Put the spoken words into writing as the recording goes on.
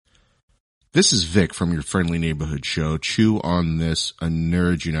This is Vic from your friendly neighborhood show, Chew on This, a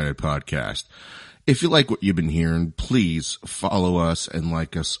Nerds United podcast. If you like what you've been hearing, please follow us and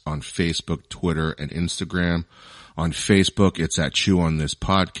like us on Facebook, Twitter, and Instagram. On Facebook, it's at Chew on This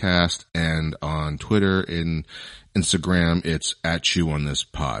podcast, and on Twitter and Instagram, it's at Chew on This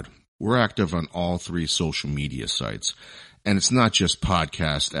pod. We're active on all three social media sites, and it's not just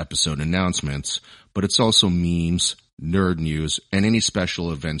podcast episode announcements, but it's also memes, nerd news, and any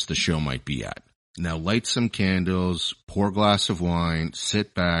special events the show might be at. Now light some candles, pour a glass of wine,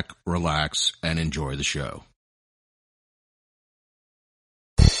 sit back, relax, and enjoy the show.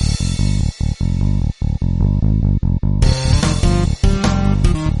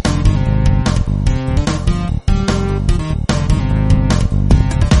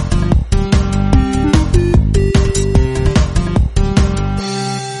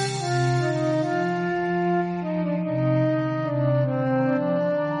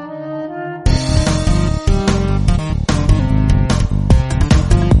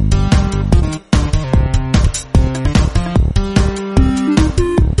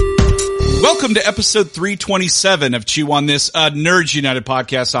 Welcome to episode 327 of Chew on This, Nerds United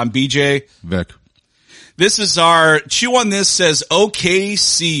podcast. I'm BJ. Vic. This is our Chew on This says, okay,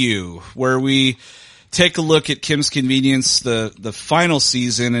 see you, where we take a look at Kim's Convenience, the final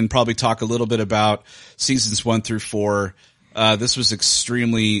season, and probably talk a little bit about seasons 1 through 4. This was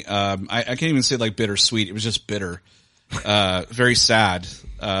extremely, I can't even say like bittersweet. It was just bitter. Very sad,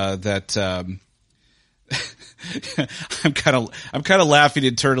 that, I'm kind of laughing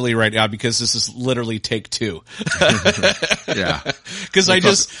internally right now because this is literally take 2. Yeah. Cause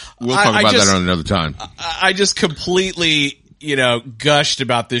we'll talk about that on another time. I just completely, gushed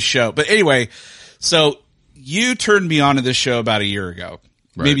about this show. But anyway, so you turned me on to this show about a year ago,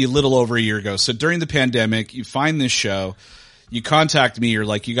 right. Maybe a little over a year ago. So during the pandemic, you find this show, you contact me, you're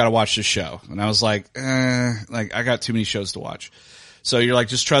like, you got to watch this show. And I was like, I got too many shows to watch. So you're like,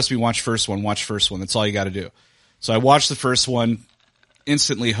 just trust me, watch first one. That's all you got to do. So I watched the first one,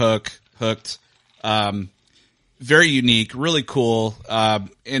 instantly hooked. Very unique, really cool.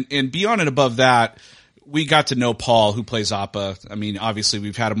 And beyond and above that, we got to know Paul, who plays Appa. I mean, obviously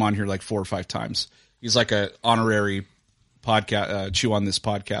we've had him on here like 4 or 5 times. He's like a honorary podcast, Chew on This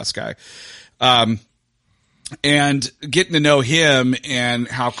podcast guy. And getting to know him and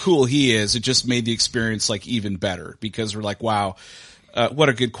how cool he is, it just made the experience like even better because we're like, wow, what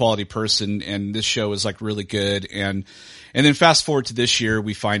a good quality person. And this show is like really good. And then fast forward to this year,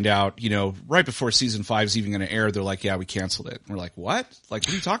 we find out, right before season 5 is even going to air, they're like, yeah, we canceled it. And we're like, what? Like,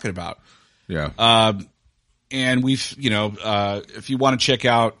 what are you talking about? Yeah. And we've, if you want to check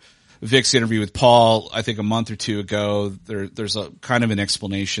out Vic's interview with Paul, I think a month or 2 ago, there's a kind of an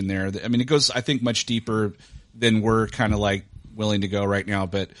explanation there. I mean, it goes, I think, much deeper than we're kind of like willing to go right now,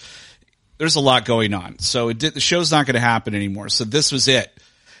 but there's a lot going on. So the show's not going to happen anymore. So this was it.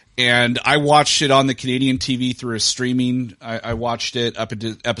 And I watched it on the Canadian TV through a streaming. I watched it up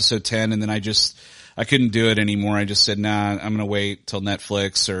into episode 10 and then I couldn't do it anymore. I just said, nah, I'm going to wait till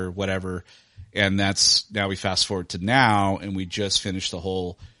Netflix or whatever. And now we fast forward to now and we just finished the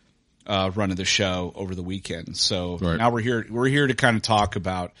whole run of the show over the weekend. So right. Now we're here to kind of talk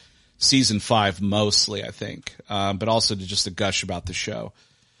about season 5 mostly, I think, but also to just to gush about the show.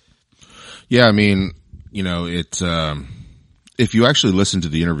 Yeah, I mean, it's if you actually listen to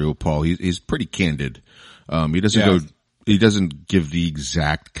the interview with Paul, he's pretty candid. He doesn't give the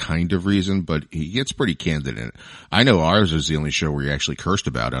exact kind of reason, but he gets pretty candid in it. I know ours is the only show where he actually cursed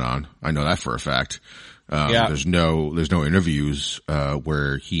about it on. I know that for a fact. There's no interviews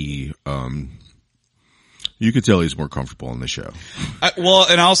where he you could tell he's more comfortable in the show.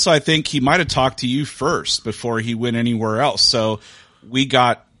 And also I think he might have talked to you first before he went anywhere else. So we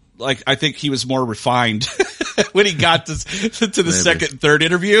got, I think he was more refined when he got to the second and third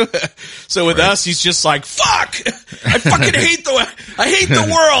interview. So with us, he's just like, fuck! I fucking hate the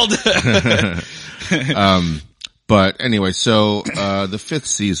world! But anyway, so the 5th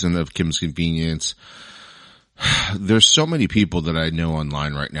season of Kim's Convenience, there's so many people that I know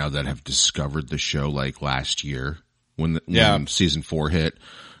online right now that have discovered the show like last year when season 4 hit.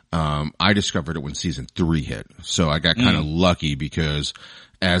 I discovered it when season 3 hit. So I got kind of lucky because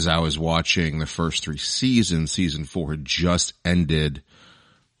as I was watching the first 3 seasons, season 4 had just ended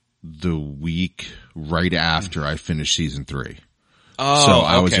the week right after I finished season 3. Oh, so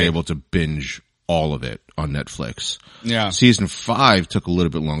I was able to binge all of it on Netflix. Yeah. Season 5 took a little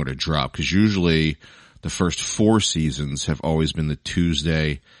bit longer to drop because usually the first 4 seasons have always been the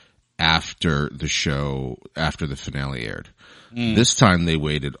Tuesday after the show, after the finale aired. This time they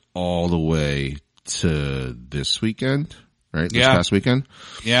waited all the way to this weekend, right? This past weekend.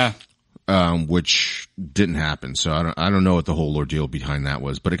 Yeah. which didn't happen. So I don't know what the whole ordeal behind that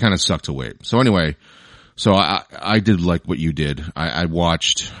was, but it kind of sucked to wait. So anyway, so I did like what you did. I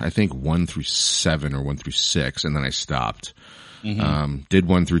watched, I think 1 through 7 or 1 through 6, and then I stopped. Did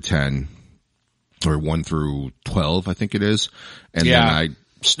 1 through 10 or 1 through 12, I think it is. And then I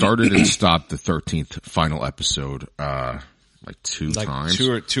started and stopped the 13th final episode, like two times.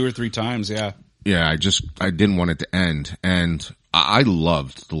 Two or three times. Yeah. Yeah. I didn't want it to end. And I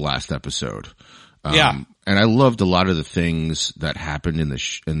loved the last episode. And I loved a lot of the things that happened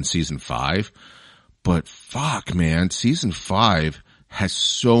in season 5, but fuck, man, season 5 has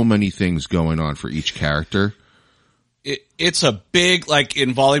so many things going on for each character. It's a big, like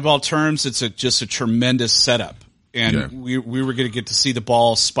in volleyball terms, it's just a tremendous setup. And we were going to get to see the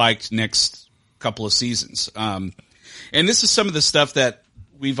ball spiked next couple of seasons. And this is some of the stuff that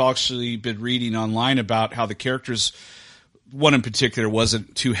we've actually been reading online about how the characters, one in particular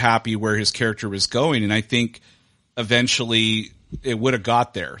wasn't too happy where his character was going. And I think eventually it would have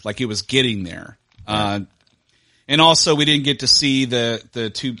got there, like it was getting there. And also we didn't get to see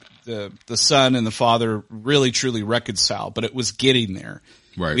the son and the father really truly reconcile, but it was getting there.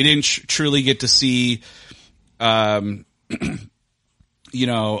 Right. We didn't truly get to see, Janet.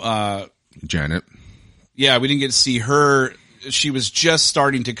 Yeah, we didn't get to see her. She was just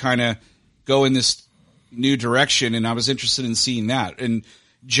starting to kind of go in this new direction, and I was interested in seeing that. And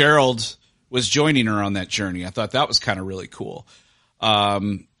Gerald was joining her on that journey. I thought that was kind of really cool.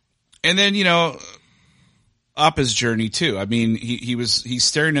 And then, Appa's journey too. I mean, he's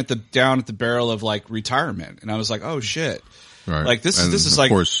staring down at the barrel of like retirement, and I was like, oh shit. Right. Like this is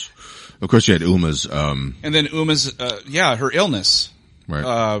like, of course you had Uma's, and then Uma's, her illness.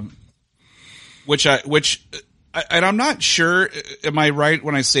 Right. Which I'm not sure. Am I right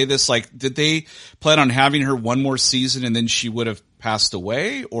when I say this? Like, did they plan on having her one more season and then she would have passed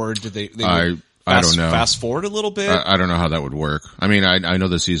away, or did they I don't know. Fast forward a little bit. I don't know how that would work. I mean, I know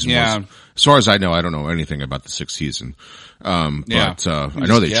the season was, as far as I know, I don't know anything about the 6th season. But I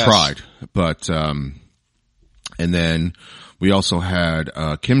know they tried, but, and then we also had,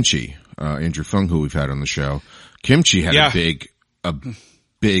 Kimchi, Andrew Fung, who we've had on the show. Kimchi had a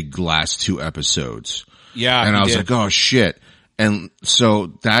big last 2 episodes. Yeah. And I was like, oh shit. And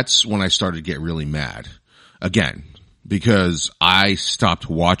so that's when I started to get really mad again, because I stopped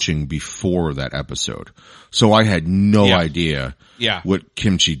watching before that episode. So I had no idea what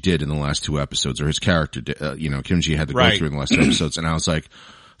Kimchi did in the last 2 episodes, or his character did. Kimchi had to go through in the last 2 episodes, and I was like,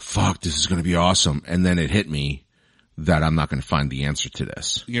 fuck, this is going to be awesome. And then it hit me that I'm not going to find the answer to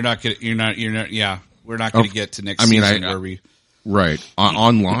this. We're not going to get to next season where we. Right.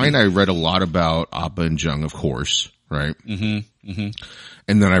 Online, I read a lot about Appa and Jung, of course, right? And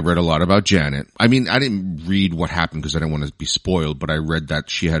then I read a lot about Janet. I mean, I didn't read what happened because I didn't want to be spoiled, but I read that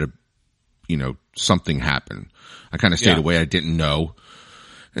she had something happen. I kind of stayed away. I didn't know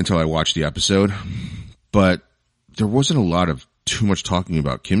until I watched the episode, but there wasn't a lot of too much talking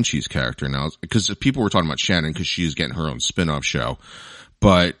about Kimchi's character now, because people were talking about Shannon because she's getting her own spin-off show,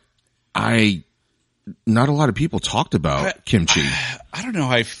 but not a lot of people talked about Kimchi. I don't know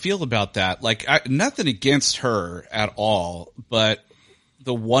how I feel about that. Like, nothing against her at all, but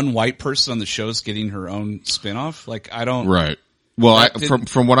the one white person on the show is getting her own spinoff. Like, I don't. Right. Well,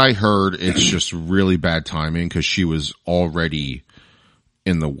 from what I heard, it's just really bad timing because she was already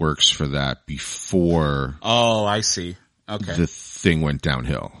in the works for that before. Oh, I see. Okay. The thing went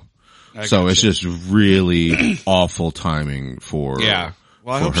downhill. So it's just really awful timing for. Yeah.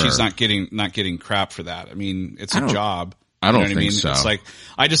 Well, I hope she's not getting crap for that. I mean, it's a job. I don't think so. It's like,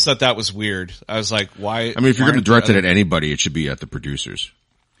 I just thought that was weird. I was like, why? I mean, if you're going to direct it at anybody, it should be at the producers.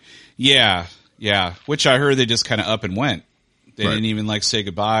 Yeah. Yeah. Which I heard they just kind of up and went. They didn't even like say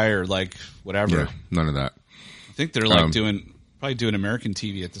goodbye or like whatever. Yeah, none of that. I think they're like probably doing American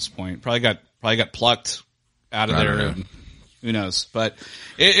TV at this point. Probably got plucked out of there. And who knows? But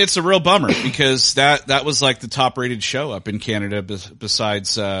it's a real bummer because that was like the top rated show up in Canada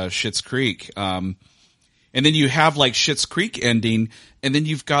besides Schitt's Creek. And then you have like Schitt's Creek ending, and then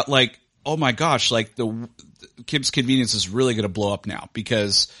you've got like, oh my gosh, like the Kim's Convenience is really going to blow up now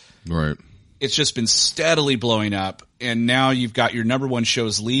because it's just been steadily blowing up, and now you've got your number one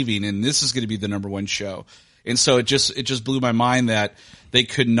shows leaving, and this is going to be the number one show. And so it just blew my mind that they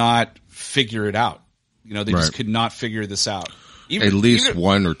could not figure it out. They just could not figure this out. At least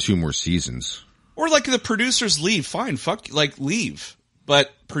 1 or 2 more seasons. Or like the producers leave. Fine. Leave.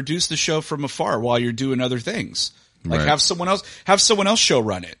 But produce the show from afar while you're doing other things. Like have someone else show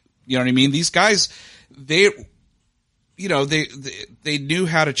run it. You know what I mean? These guys, you know, they knew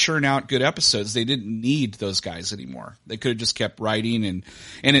how to churn out good episodes. They didn't need those guys anymore. They could have just kept writing, and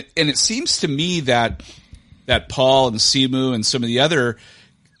it seems to me that Paul and Simu and some of the other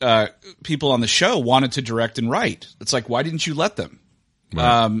people on the show wanted to direct and write. It's like, why didn't you let them?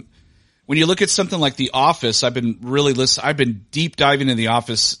 Right. When you look at something like The Office, I've been deep diving in The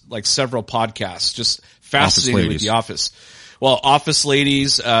Office, like several podcasts, just fascinated with The Office. Well, Office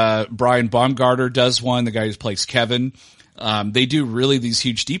Ladies, Brian Baumgartner does one, the guy who plays Kevin. They do really these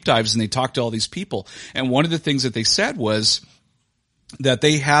huge deep dives, and they talk to all these people. And one of the things that they said was that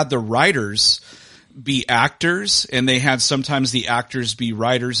they had the writers be actors, and they had sometimes the actors be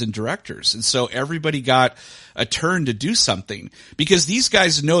writers and directors. And so everybody got a turn to do something, because these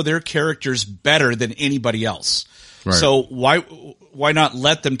guys know their characters better than anybody else. Right. So why not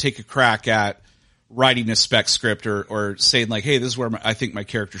let them take a crack at writing a spec script or saying like, hey, this is where I think my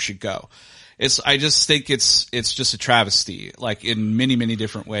character should go. I just think it's just a travesty, like in many, many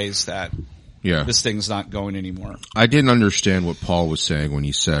different ways, that this thing's not going anymore. I didn't understand what Paul was saying when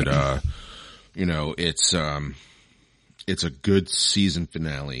he said, you know, it's a good season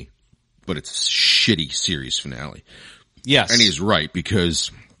finale, but it's a shitty series finale. Yes. And he's right,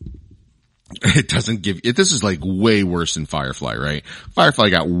 because it doesn't give it. This is like way worse than Firefly, right? Firefly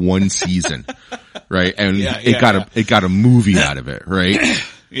got one season, right? And it got a movie out of it, right?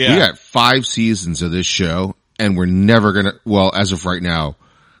 Yeah. We got 5 seasons of this show, and we're never gonna, well, as of right now,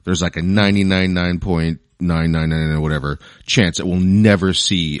 there's like a 99.999 or whatever chance that we'll never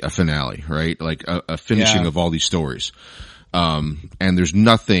see a finale, right? Like a finishing of all these stories. And there's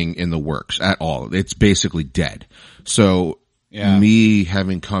nothing in the works at all. It's basically dead. So me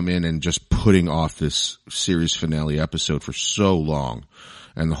having come in and just putting off this series finale episode for so long,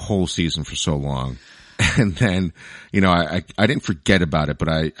 and the whole season for so long. And then, you know, I didn't forget about it, but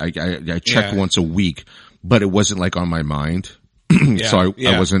I checked once a week, but it wasn't like on my mind. So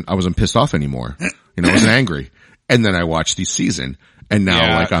I wasn't pissed off anymore. You know, I wasn't angry. And then I watched the season, and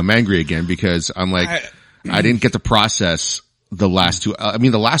now like I'm angry again, because I'm like, I didn't get to process the last 2. I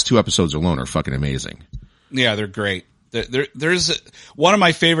mean, the last 2 episodes alone are fucking amazing. Yeah, they're great. There's one of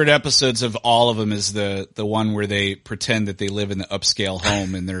my favorite episodes of all of them is the one where they pretend that they live in the upscale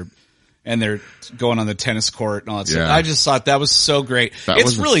home, and they're going on the tennis court and all that stuff. I just thought that was so great. That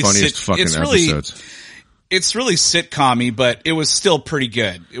was really the funniest fucking episodes. It's really sitcom-y, but it was still pretty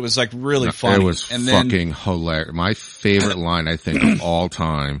good. It was like really funny. It was fucking hilarious. My favorite line, I think, of all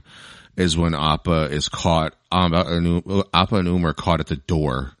time is when Appa is caught, Appa and Uma are caught at the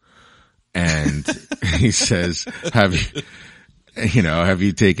door, and he says, have you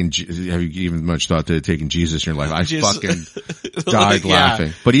given much thought to taking Jesus in your life? I fucking died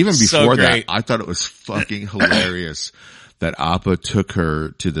laughing. But even before that, I thought it was fucking hilarious that Appa took her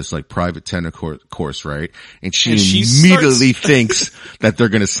to this like private tennis course, right? And she immediately thinks that they're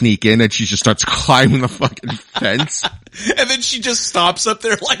gonna sneak in, and she just starts climbing the fucking fence. And then she just stops up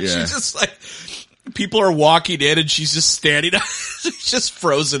there, like she's just like, people are walking in and she's just standing up. She's just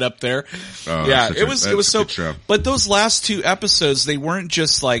frozen up there. Oh, it was so, but those last 2 episodes, they weren't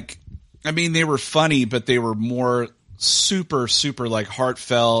just like, I mean, they were funny, but they were more super, super like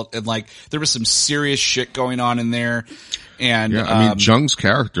heartfelt, and like there was some serious shit going on in there. And I mean, Jung's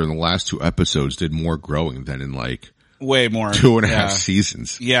character in the last 2 episodes did more growing than in like way more 2.5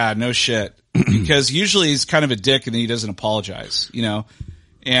 seasons. Yeah, no shit. Because usually he's kind of a dick, and then he doesn't apologize, you know?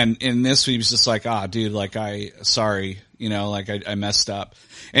 And in this, he was just like, dude, like sorry, you know, like I messed up.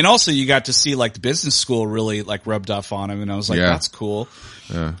 And also you got to see like the business school really like rubbed off on him, and I was like, that's cool.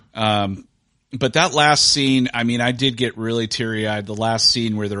 Yeah. But that last scene, I mean, I did get really teary eyed. The last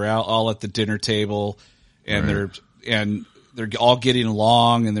scene where they're all at the dinner table, and they're all getting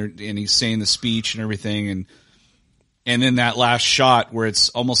along, and he's saying the speech and everything, and then that last shot where it's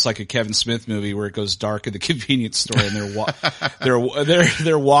almost like a Kevin Smith movie where it goes dark at the convenience store, and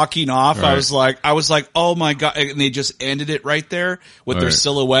they're walking off. Right. I was like, oh my God. And they just ended it right there with their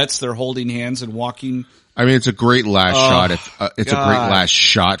silhouettes. They're holding hands and walking. I mean, it's a great last shot. It's a great last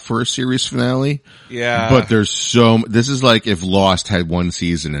shot for a series finale. Yeah. But this is like if Lost had 1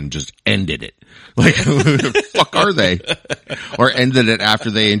 season and just ended it. Like, who the fuck are they? Or ended it after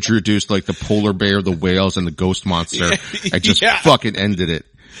they introduced like the polar bear, the whales, and the ghost monster. I just fucking ended it.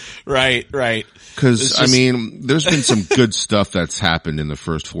 Right. Cause I mean, there's been some good stuff that's happened in the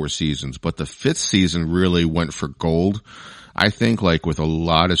first 4 seasons, but the 5th season really went for gold. I think, like with a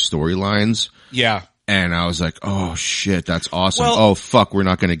lot of storylines. Yeah. And I was like, oh shit, that's awesome. Well, oh fuck, we're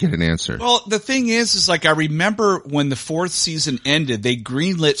not going to get an answer. Well, the thing is like, I remember when the 4th season ended, they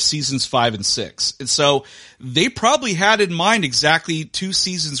greenlit seasons 5 and 6. And so they probably had in mind exactly 2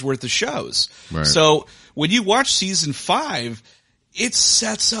 seasons worth of shows. Right. So when you watch season 5, it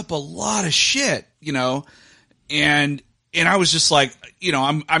sets up a lot of shit, you know, and I was just like, you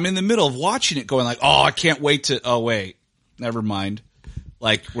know, I'm in the middle of watching it going like, oh, I can't wait to, oh wait, never mind.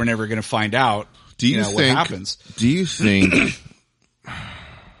 Like, we're never going to find out, what happens. Do you think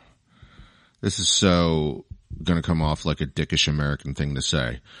this is so going to come off like a dickish American thing to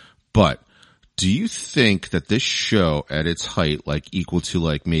say, but do you think that this show at its height, like equal to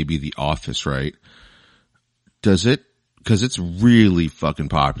like maybe The Office, right? Does it, cause it's really fucking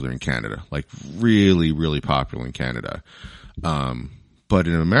popular in Canada, like really, really popular in Canada. But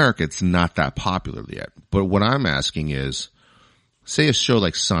in America, it's not that popular yet. But what I'm asking is, say a show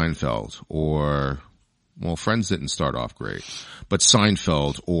like Seinfeld or, well, Friends didn't start off great, but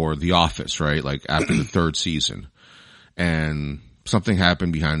Seinfeld or The Office, right? Like after the 3rd season and something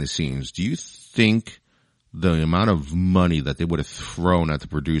happened behind the scenes. Do you think the amount of money that they would have thrown at the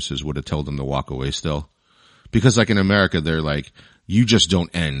producers would have told them to walk away still? Because like in America, they're like, you just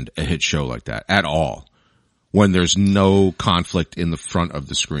don't end a hit show like that at all when there's no conflict in the front of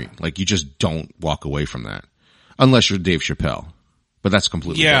the screen. Like you just don't walk away from that unless you're Dave Chappelle. But that's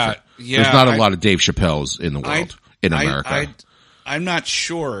completely different. Yeah. There's not a lot of Dave Chappelles in the world, in America. I'm not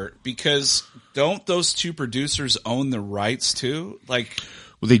sure because don't those two producers own the rights too? Like,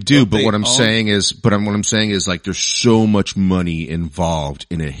 well, they do, but what I'm saying is like there's so much money involved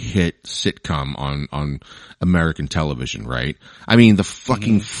in a hit sitcom on American television, right? I mean, the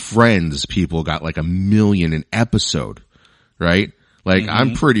fucking Friends people got like $1 million an episode, right? Like,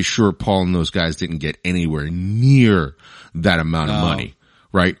 I'm pretty sure Paul and those guys didn't get anywhere near that amount of money,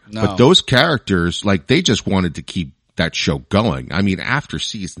 right? No. But those characters, like, they just wanted to keep that show going. I mean, after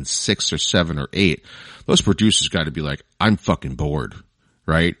season 6 or 7 or 8, those producers got to be like, I'm fucking bored,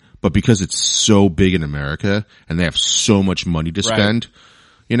 right? But because it's so big in America and they have so much money to spend,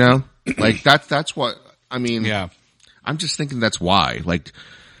 you know, like that's what, I mean, I'm just thinking that's why, like,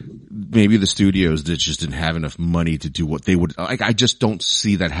 maybe the studios that just didn't have enough money to do what they would, like, I just don't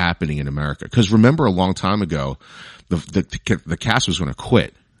see that happening in America. Cause remember a long time ago, the cast was going to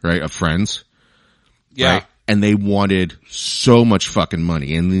quit, right? Of Friends. Yeah. Right? And they wanted so much fucking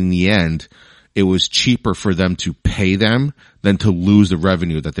money. And in the end, it was cheaper for them to pay them than to lose the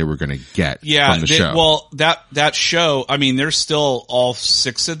revenue that they were going to get from the show. Well, that show, I mean, they're still, all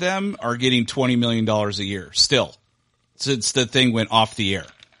 6 of them are getting $20 million a year still since the thing went off the air.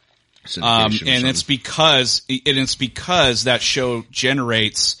 And it's because that show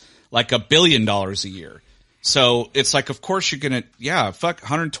generates like $1 billion a year. So it's like, of course you're going to, fuck,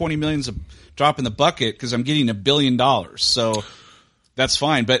 120 million's a drop in the bucket because I'm getting $1 billion. So that's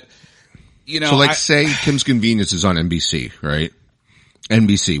fine. But, you know, so like say Kim's Convenience is on NBC, right?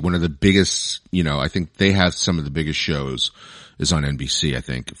 NBC, one of the biggest, you know, I think they have some of the biggest shows is on NBC, I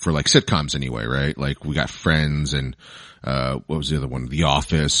think, for like sitcoms anyway, right? Like we got Friends and, what was the other one? The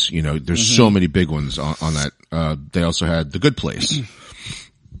Office, you know, there's so many big ones on that. They also had The Good Place.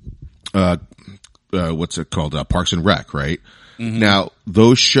 What's it called? Parks and Rec, right? Now,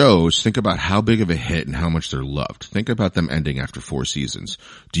 those shows, think about how big of a hit and how much they're loved. Think about them ending after 4 seasons.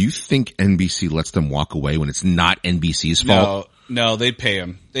 Do you think NBC lets them walk away when it's not NBC's fault? No, they'd pay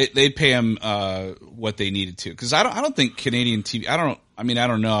them. They'd pay them, what they needed to. Cause I don't think Canadian TV, I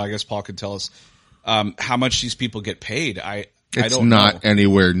don't know. I guess Paul could tell us, how much these people get paid. I don't know. It's not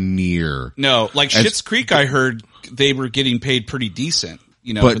anywhere near. No, like Schitt's Creek, I heard they were getting paid pretty decent.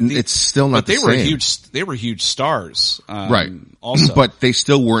 You know, but it's still not the same. They were huge stars, right? Also, but they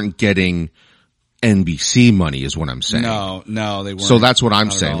still weren't getting NBC money, is what I'm saying. No, they weren't. So that's what I'm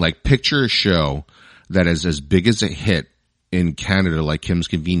saying. Like, picture a show that is as big as a hit in Canada, like Kim's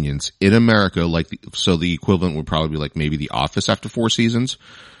Convenience. In America, like, so the equivalent would probably be like maybe The Office after 4 seasons,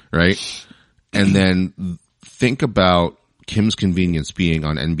 right? And then think about Kim's Convenience being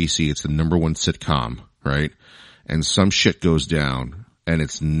on NBC. It's the #1 sitcom, right? And some shit goes down. And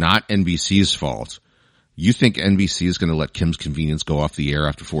it's not NBC's fault. You think NBC is going to let Kim's Convenience go off the air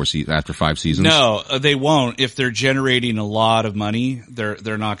after 5 seasons? No, they won't. If they're generating a lot of money, they're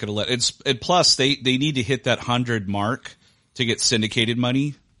not going to let it. Plus, they need to hit that 100 mark to get syndicated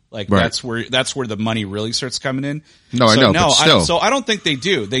money. Like that's where the money really starts coming in. No, I know. But still. So I don't think they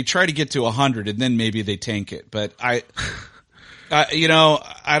do. They try to get to 100 and then maybe they tank it. But you know,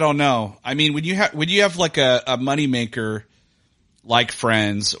 I don't know. I mean, when you have like a moneymaker like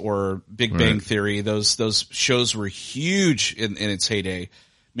Friends or Big Bang Theory, those shows were huge in its heyday,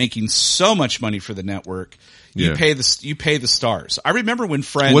 making so much money for the network. You pay the stars. I remember when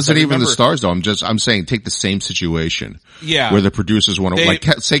Friends wasn't even the stars though. I'm saying take the same situation. Yeah. Where the producers want to, like,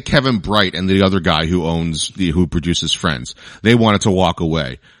 say Kevin Bright and the other guy who produces Friends. They wanted to walk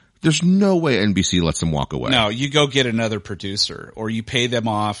away. There's no way NBC lets them walk away. No, you go get another producer, or you pay them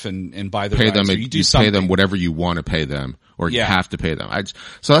off and buy the pay rights, them. or you do something. Pay them whatever you want to pay them, or you Yeah. have to pay them.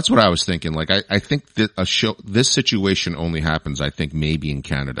 So that's what I was thinking. Like, I think that this situation only happens, I think, maybe in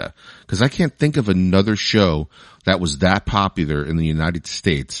Canada, because I can't think of another show that was that popular in the United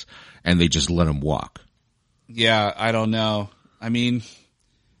States and they just let them walk. Yeah, I don't know. I mean,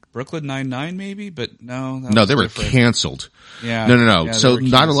 Brooklyn Nine-Nine maybe, but no. No, they were different. canceled. Yeah. No. Yeah, So they were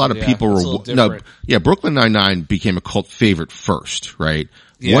not a lot of canceled. people Yeah, it's a were, little no, different. yeah, Brooklyn Nine-Nine became a cult favorite first, right?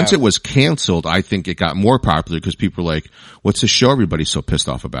 Yeah. Once it was canceled, I think it got more popular because people were like, what's the show everybody's so pissed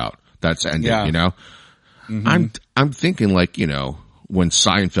off about? That's ending, Yeah. you know? Mm-hmm. I'm thinking like, you know, when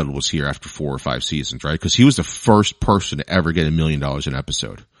Seinfeld was here after 4 or 5 seasons, right? Cause he was the first person to ever get $1 million an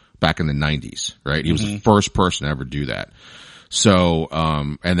episode back in the 90s, right? He was the first person to ever do that. So,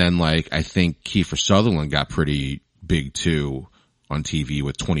 and then like, I think Kiefer Sutherland got pretty big too on TV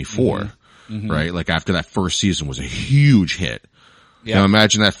with 24, right? Like after that first season was a huge hit. Yeah. Now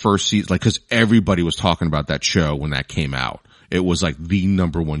imagine that first season, like, cause everybody was talking about that show when that came out. It was like the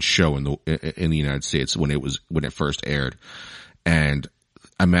 #1 show in the United States when it first aired. And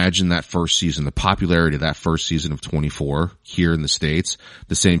imagine that first season, the popularity of that first season of 24 here in the States,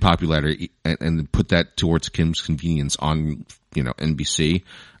 the same popularity, and put that towards Kim's Convenience on, you know, NBC.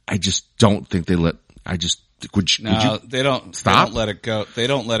 I just don't think they let, would you they don't stop? They don't let it go. They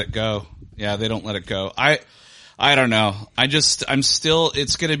don't let it go. Yeah, they don't let it go. I don't know. I'm still,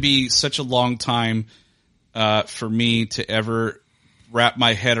 it's going to be such a long time, for me to ever wrap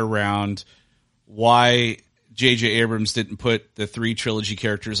my head around why J.J. Abrams didn't put the 3 trilogy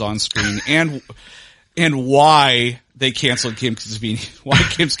characters on screen and why they canceled Kim's Convenience, why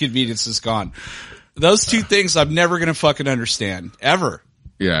Kim's Convenience is gone. Those 2 things I'm never going to fucking understand. Ever.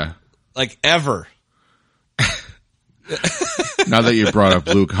 Yeah. Like, ever. Now that you brought up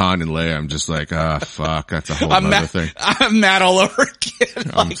Luke, Han, and Leia, I'm just like, fuck, that's a whole other thing. I'm mad all over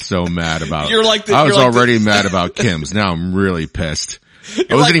again. I'm so mad about it. You're like I was already mad about Kim's. Now I'm really pissed.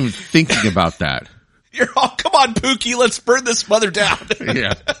 I wasn't even thinking about that. You're all, come on, Pookie, let's burn this mother down.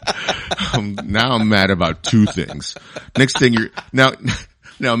 Yeah. Now I'm mad about 2 things. Next thing now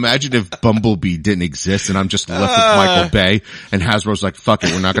imagine if Bumblebee didn't exist and I'm just left with Michael Bay and Hasbro's like, fuck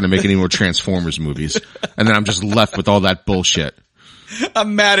it, we're not going to make any more Transformers movies. And then I'm just left with all that bullshit.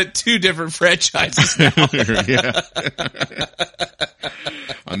 I'm mad at 2 different franchises now. Yeah.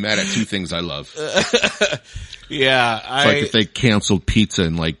 I'm mad at 2 things I love. Yeah. It's like if they canceled pizza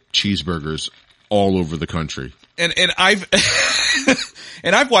and like cheeseburgers all over the country. And I've,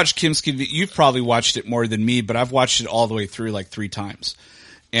 and I've watched Kim's Convenience. You've probably watched it more than me, but I've watched it all the way through like 3 times.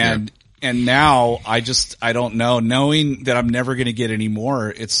 And now I don't know, knowing that I'm never going to get any more.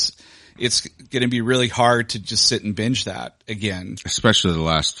 It's going to be really hard to just sit and binge that again. Especially the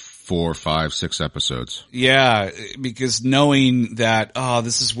last 4, 5, 6 episodes. Yeah. Because knowing that,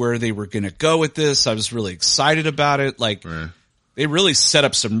 this is where they were going to go with this. I was really excited about it. Like, they really set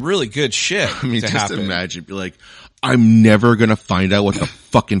up some really good shit. I mean, to just happen. imagine, be like, I'm never gonna find out what the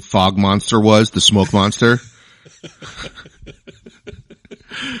fucking fog monster was, the smoke monster.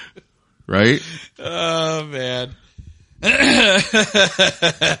 Right? Oh man.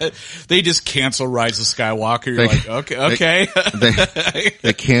 They just cancel Rise of Skywalker. You're like, okay.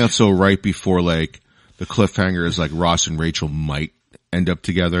 They cancel right before like the cliffhanger is like Ross and Rachel might end up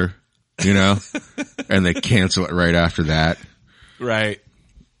together, you know? And they cancel it right after that. Right.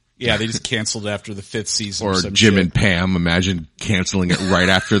 Yeah, they just canceled after the 5th season. Or some Jim shit. and Pam, imagine canceling it right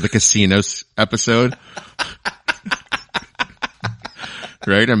after the casinos episode.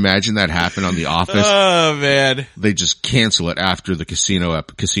 Right? Imagine that happened on The Office. Oh man. They just cancel it after the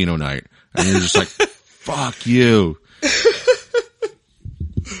casino night. And you're just like, fuck you.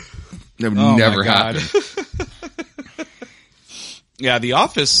 That would never happen. Yeah, The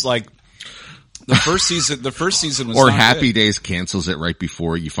Office, like, the first season was Or not Happy good. Days cancels it right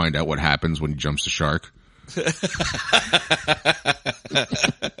before you find out what happens when he jumps the shark.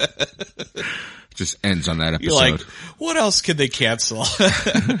 Just ends on that episode. You're like, what else could they cancel?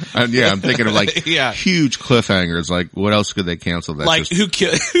 Yeah, I'm thinking of like Yeah. huge cliffhangers. Like, what else could they cancel? That Like, who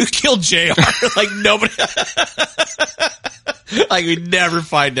killed JR? Like, nobody, like, we never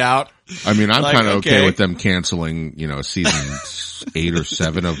find out. I mean, I'm like, kind of okay okay. with them canceling, you know, season 8 or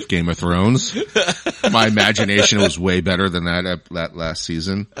 7 of Game of Thrones. My imagination was way better than that last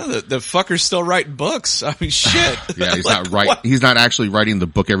season. The fucker's still writing books. I mean, shit. Yeah, he's Like, not right. what? He's not actually writing the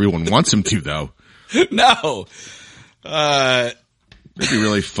book everyone wants him to, though. No. It'd be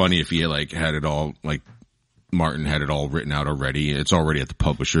really funny if he like had it all, like Martin had it all written out already. It's already at the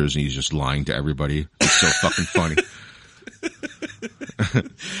publishers and he's just lying to everybody. It's so fucking funny.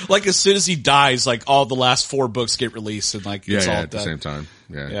 Like as soon as he dies, like all the last 4 books get released and like it's all at done. the same time.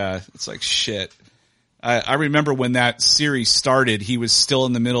 Yeah, it's like shit. I remember when that series started, he was still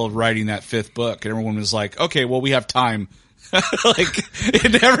in the middle of writing that 5th book, and everyone was like, "Okay, well, we have time." Like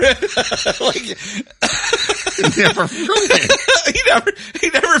it never, like Never he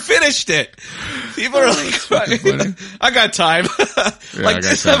never finished it. People are like, "I got time." Like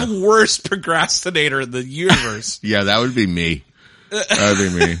this is the worst procrastinator in the universe. Yeah, that would be me. That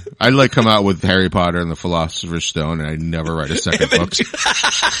would be me. I'd like come out with Harry Potter and the Philosopher's Stone, and I'd never write a second book.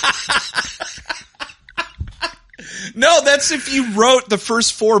 No, that's if you wrote the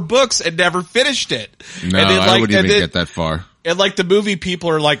first 4 books and never finished it. No, and then, like, I wouldn't even get that far. And like the movie people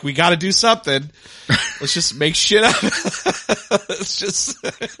are like, we got to do something. Let's just make shit up. It's just.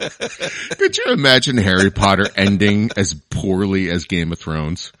 Could you imagine Harry Potter ending as poorly as Game of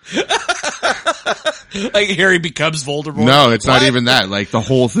Thrones? Like Harry becomes Voldemort. No, it's not even that. Like the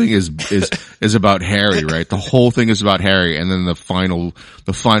whole thing is about Harry, right? The whole thing is about Harry, and then the final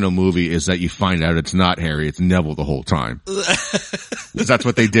movie is that you find out it's not Harry, it's Neville the whole time. Because that's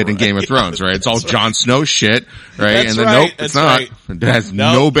what they did in Game of Thrones, right? It's all Jon Snow shit, right? That's and then right. nope, it's not. Right. It has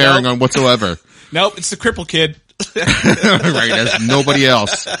no bearing on whatsoever. Nope, it's the cripple kid. Right, it has nobody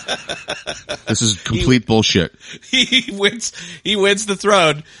else. This is complete bullshit. He wins the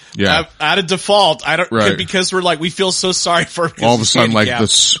throne. Yeah. Out of default. Right. Because we're like, we feel so sorry for him. All of a sudden,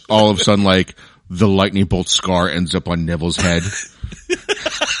 like the lightning bolt scar ends up on Neville's head.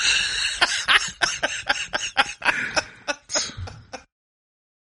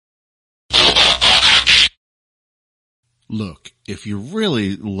 Look, if you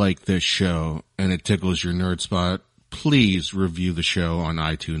really like this show and it tickles your nerd spot, please review the show on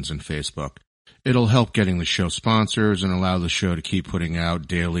iTunes and Facebook. It'll help getting the show sponsors and allow the show to keep putting out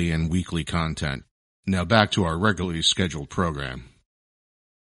daily and weekly content. Now back to our regularly scheduled program.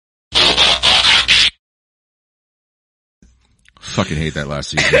 Fucking hate that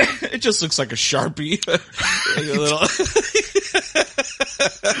last season. It just looks like a Sharpie. Like a little.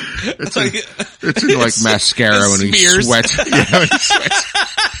 It's in like mascara when he sweats. Yeah, when he sweats.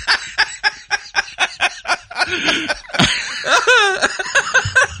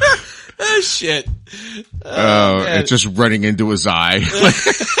 Oh shit. It's just running into his eye.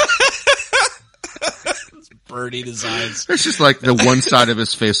 It's burning his eyes. It's just like the one side of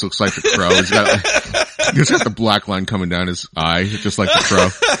his face looks like the crow. He's got the black line coming down his eye, just like the crow.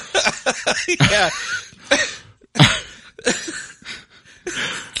 Yeah.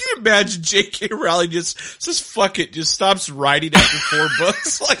 Can you imagine J.K. Rowling just fuck it, just stops writing after 4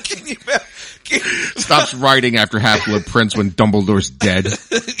 books? Like, Stops writing after Half-Blood Prince when Dumbledore's dead. Yeah,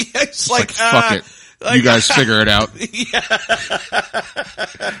 it's like fuck it. Like, you guys figure it out. Yeah.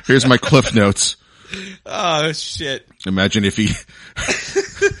 Here's my cliff notes. Oh shit. Imagine if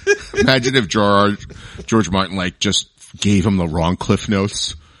George Martin like just gave him the wrong cliff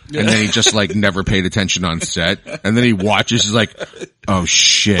notes. And then he just like never paid attention on set. And then he watches, he's like, oh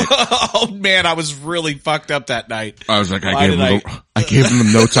shit. Oh man, I was really fucked up that night. I was like, I gave him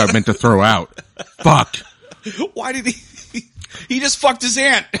the notes I meant to throw out. Fuck. Why did he just fucked his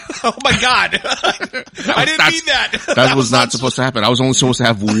aunt. Oh my god. I didn't mean that. That was not supposed to happen. I was only supposed to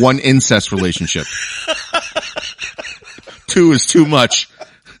have 1 incest relationship. 2 is too much.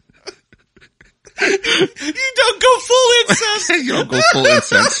 You don't go full incest. You don't go full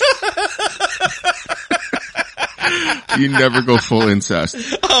incest. You never go full incest.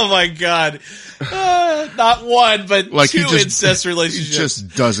 Oh my god. Not 1, but like 2 incest relationships. He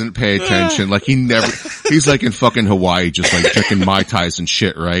just doesn't pay attention. Like he's like in fucking Hawaii, just like drinking Mai Tais and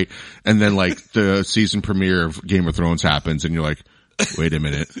shit, right? And then like the season premiere of Game of Thrones happens and you're like, wait a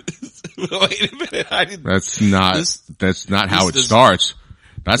minute. That's not how it starts.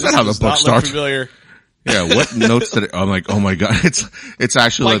 That's not how the book starts. Familiar. Yeah, what notes did I'm like, oh my god, it's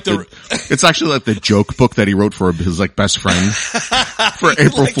actually like the joke book that he wrote for his like best friend for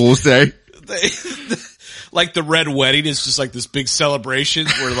April Fool's Day. Like the Red Wedding is just like this big celebration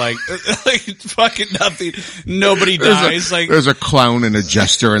where like fucking nothing, nobody dies. There's a clown and a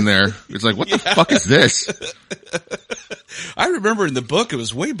jester in there. It's like, what the fuck is this? I remember in the book it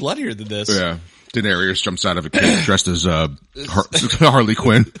was way bloodier than this. Yeah. Daenerys jumps out of a cave dressed as Harley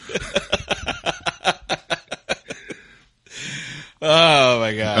Quinn. Oh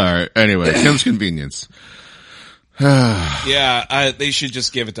my god. All right. Anyway, Kim's Convenience. Yeah, they should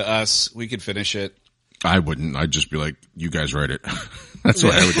just give it to us. We could finish it. I wouldn't. I'd just be like, you guys write it. That's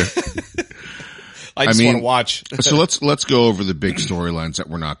what I would do. I just want to watch. So let's go over the big storylines that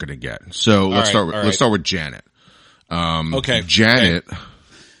we're not going to get. So let's start with Janet. Okay. Janet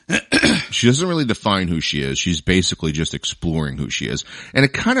she doesn't really define who she is. She's basically just exploring who she is. And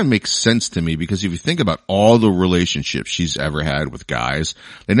it kind of makes sense to me because if you think about all the relationships she's ever had with guys,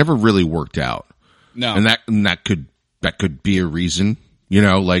 they never really worked out. No. And that could be a reason, you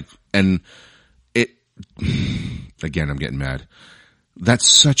know, like, and it, again, I'm getting mad. That's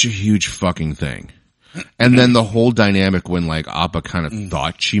such a huge fucking thing. And then the whole dynamic when like Appa kind of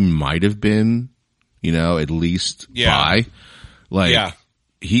thought she might have been, you know, at least bi, like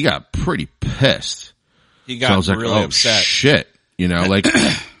he got pretty pissed. He got so I was really like, oh, upset. Shit, you know, like,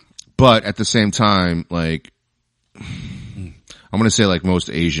 but at the same time, like, I'm going to say like most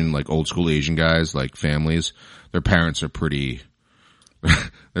Asian, like old school Asian guys, like families, their parents are pretty,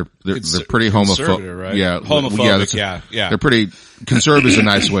 they're pretty homophobic, right? Yeah, homophobic. Yeah. They're pretty conservative is a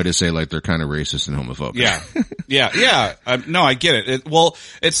nice way to say like they're kind of racist and homophobic. Yeah. No, I get it. Well,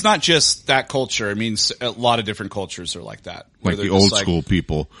 it's not just that culture. I mean, a lot of different cultures are like that. Like the old school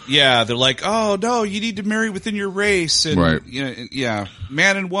people. Yeah, they're like, oh no, you need to marry within your race, and right. You know,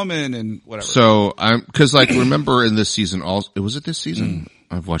 man and woman and whatever. So cause like remember in this season, was it this season?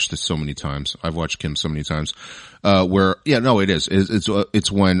 I've watched this so many times. I've watched Kim so many times. Where, it is.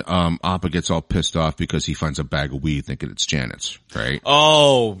 It's when, Appa gets all pissed off because he finds a bag of weed thinking it's Janet's, right?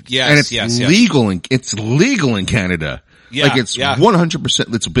 Oh, yes, and it's yes. it's legal in Canada. Yeah, like it's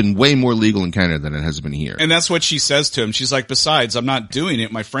 100%, it's been way more legal in Canada than it has been here. And that's what she says to him. She's like, besides, I'm not doing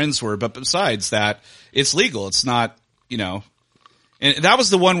it. My friends were, but besides that, it's legal. It's not, you know, and that was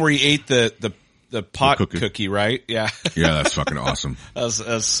the one where he ate the pot cookie, right? Yeah. Yeah, that's fucking awesome.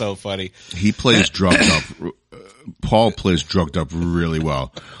 That's so funny. He plays drugged up. Paul plays drugged up really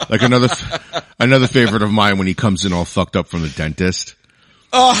well. Like another favorite of mine when he comes in all fucked up from the dentist.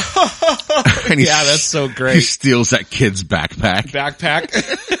 Oh, and that's so great. He steals that kid's backpack.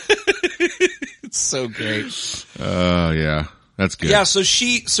 It's so great. Yeah, that's good. Yeah, so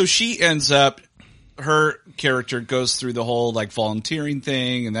she ends up, her character goes through the whole like volunteering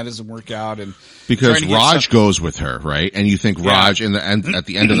thing, and that doesn't work out. And because Raj goes with her, right? And you think Raj at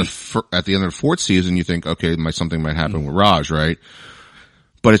the end of the fourth season, you think, okay, something might happen with Raj, right?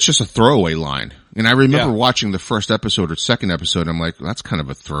 But it's just a throwaway line. And I remember watching the first episode or second episode, I'm like, that's kind of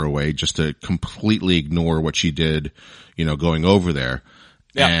a throwaway just to completely ignore what she did, you know, going over there.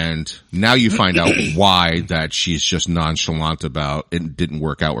 Yeah. And now you find out why that she's just nonchalant about it didn't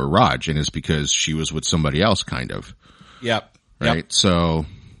work out with Raj, and it's because she was with somebody else, kind of. Yep. Right? Yep. So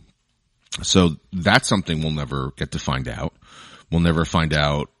that's something we'll never get to find out. We'll never find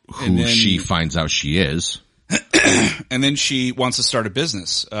out who she finds out she is. And then she wants to start a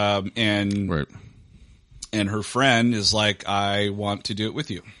business. And her friend is like, I want to do it with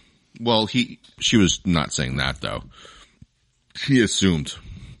you. Well, she was not saying that though. He assumed.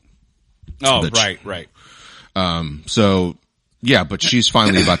 Oh, right. So yeah, but she's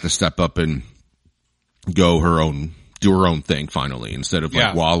finally about to step up and do her own thing finally, instead of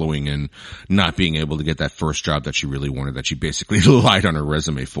like wallowing and not being able to get that first job that she really wanted, that she basically lied on her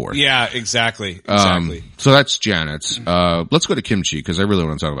resume for. Yeah, exactly. So that's Janet's. Let's go to Kimchi because I really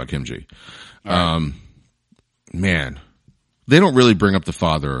want to talk about Kimchi. Right. Man, they don't really bring up the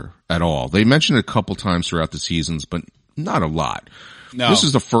father at all. They mention it a couple times throughout the seasons, but not a lot. No. This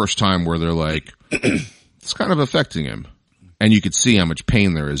is the first time where they're like, it's kind of affecting him. And you could see how much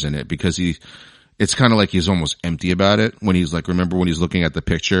pain there is in it because it's kind of like he's almost empty about it when he's like, remember when he's looking at the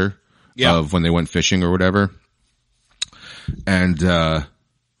picture of when they went fishing or whatever? And,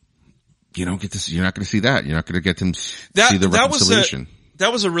 you don't get to you're not going to see that. You're not going to get to see the reconciliation.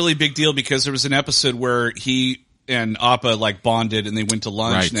 That was a really big deal because there was an episode where he and Appa like bonded and they went to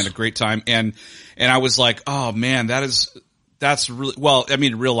lunch and had a great time. And I was like, oh man, that's really, well, I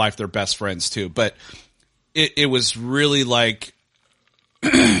mean, in real life, they're best friends too, but it was really like,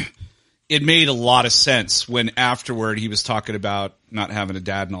 it made a lot of sense when afterward he was talking about not having a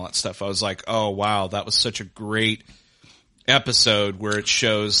dad and all that stuff. I was like, oh wow, that was such a great episode where it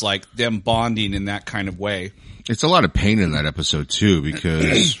shows like them bonding in that kind of way. It's a lot of pain in that episode too,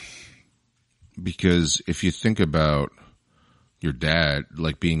 because if you think about your dad,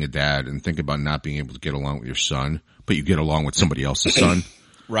 like being a dad, and think about not being able to get along with your son, but you get along with somebody else's son.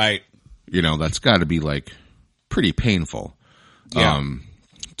 Right. You know, that's gotta be like pretty painful.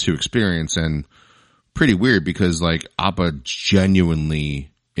 To experience, and pretty weird because like Appa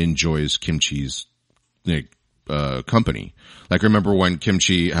genuinely enjoys Kimchi's company. Like remember when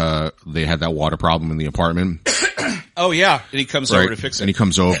Kimchi, they had that water problem in the apartment? Oh yeah. And he comes over to fix it. And he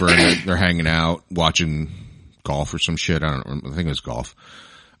comes over and they're hanging out watching golf or some shit. I think it was golf.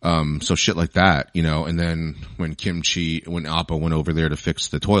 So shit like that, you know, and then when Appa went over there to fix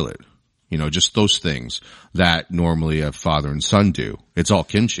the toilet, You know, just those things that normally a father and son do. It's all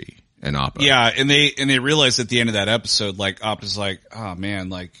kimchi and Appa. Yeah, and they realized at the end of that episode, like Appa's like, oh man,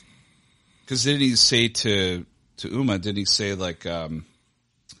 like, because didn't he say to Uma? Didn't he say like, you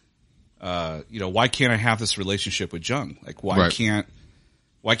know, why can't I have this relationship with Jung? Like, why can't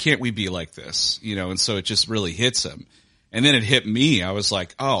we be like this? You know, and so it just really hits him. And then it hit me. I was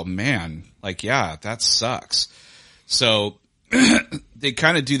like, oh man, like, yeah, that sucks. So they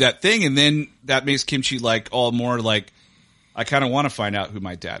kind of do that thing, and then that makes Kimchi like all more like, I kind of want to find out who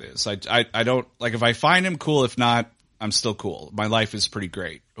my dad is. I don't like, if I find him, cool. If not, I'm still cool. My life is pretty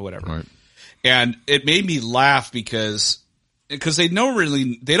great or whatever. Right. And it made me laugh because they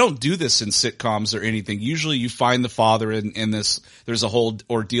don't do this in sitcoms or anything. Usually you find the father in this, there's a whole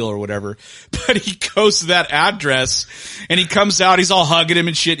ordeal or whatever, but he goes to that address and he comes out, he's all hugging him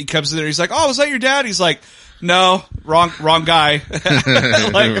and shit. He comes in there, he's like, oh, is that your dad? He's like, no, wrong guy.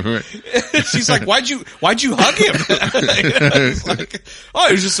 Like, she's like, why'd you hug him? It's like, oh,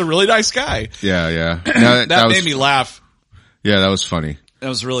 he was just a really nice guy. Yeah. No, that made me laugh. Yeah, that was funny. That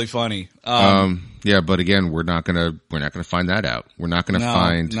was really funny. Yeah, but again, we're not gonna find that out. We're not gonna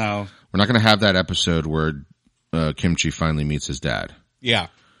we're not gonna have that episode where Kimchi finally meets his dad. Yeah.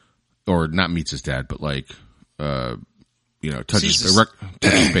 Or not meets his dad, but like, you know, touches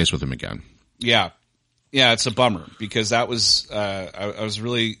base with him again. Yeah. Yeah, it's a bummer because that was, I was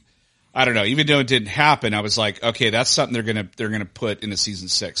really, I don't know, even though it didn't happen, I was like, okay, that's something they're gonna put into season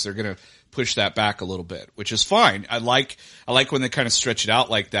 6. They're gonna push that back a little bit, which is fine. I like when they kind of stretch it out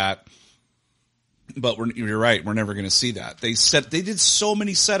like that, but you're right. We're never going to see that. They did so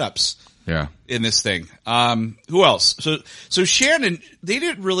many setups. Yeah. In this thing. Who else? So Shannon, they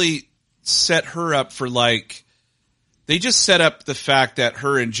didn't really set her up for like, they just set up the fact that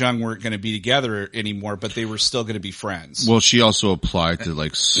her and Jung weren't going to be together anymore, but they were still going to be friends. Well, she also applied to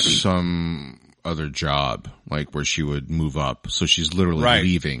like some other job, like where she would move up. So she's literally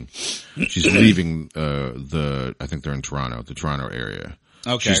leaving. She's leaving, I think they're in Toronto, the Toronto area.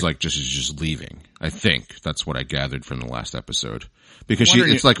 Okay. She's like, just leaving. I think that's what I gathered from the last episode. Because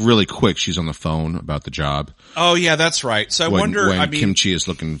it's like really quick. She's on the phone about the job. Oh yeah, that's right. So when Kimchi is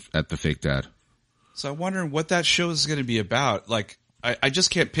looking at the fake dad. So I'm wondering what that show is going to be about. Like, I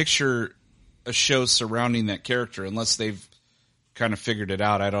just can't picture a show surrounding that character unless they've kind of figured it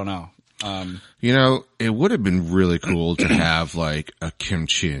out. I don't know. You know, it would have been really cool to have like a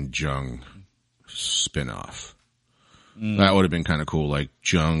Kimchi and Jung spinoff. That would have been kind of cool. Like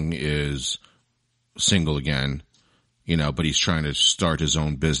Jung is single again, you know, but he's trying to start his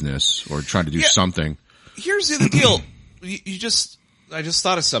own business or trying to do something. Here's the deal. I just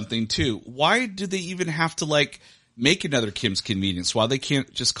thought of something too. Why do they even have to like make another Kim's Convenience? Why they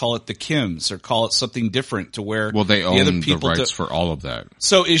can't just call it the Kims or call it something different to where they own the rights for all of that.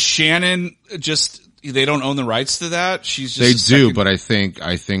 So is Shannon just, they don't own the rights to that? She's just They do, but I think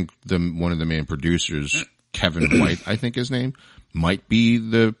one of the main producers, Kevin White, I think his name, might be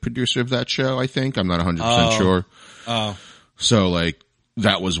the producer of that show, I think. I'm not 100% sure. Oh. So like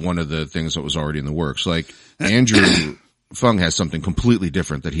that was one of the things that was already in the works. Like Andrew Fung has something completely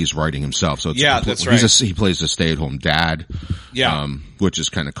different that he's writing himself. So it's that's right. He plays a stay-at-home dad. Yeah. Which is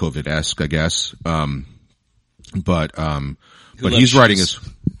kind of COVID-esque, I guess. But he's writing his,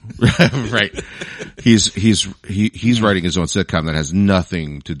 right. He's writing his own sitcom that has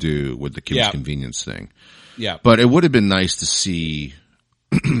nothing to do with the Kim's Convenience thing. Yeah. But it would have been nice to see,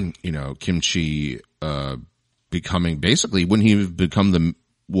 you know, Kimchi, becoming basically when he become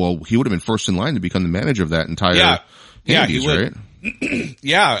he would have been first in line to become the manager of that entire Handy's, he would. Right?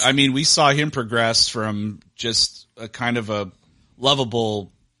 Yeah, I mean, we saw him progress from just a kind of a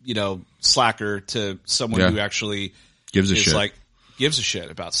lovable, you know, slacker to someone who actually gives a shit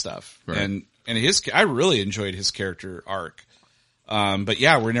about stuff. Right. And I really enjoyed his character arc. But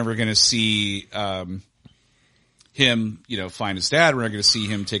yeah, we're never going to see him, you know, find his dad. We're not going to see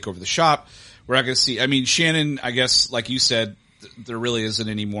him take over the shop. We're not going to see, I mean, Shannon, I guess, like you said, there really isn't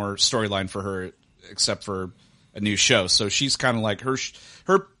any more storyline for her except for a new show. So she's kind of like her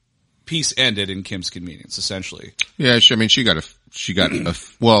piece ended in Kim's Convenience, essentially. Yeah. I mean, she got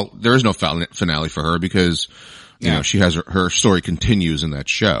well, there is no finale for her because, you know, she has her story continues in that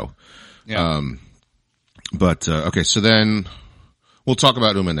show. Yeah. Okay. So then we'll talk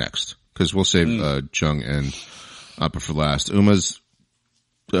about Uma next because we'll save, Jung and Appa for last. Uma's,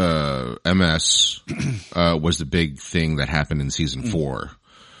 MS, was the big thing that happened in season 4.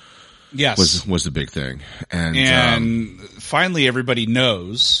 Yes. Was the big thing. And finally everybody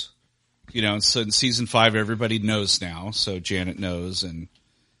knows, you know, so in season 5, everybody knows now. So Janet knows. And,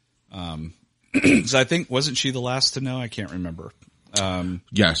 so I think, wasn't she the last to know? I can't remember.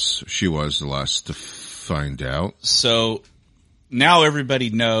 Yes, she was the last to find out. So now everybody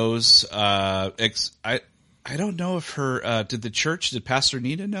knows. I don't know if did Pastor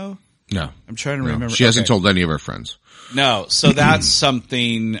Nina know? No. I'm trying to remember. She hasn't told any of her friends. No. So that's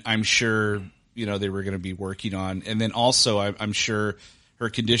something I'm sure, they were going to be working on. And then also I'm sure her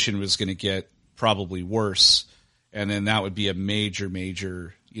condition was going to get probably worse. And then that would be a major,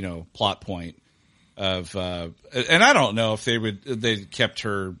 plot point of, and I don't know if they kept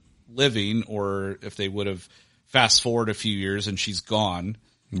her living or if they would have fast forward a few years and she's gone.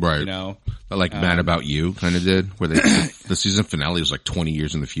 Right. But like Mad About You kind of did, where the season finale was like 20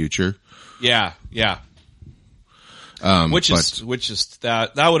 years in the future. Yeah. Which is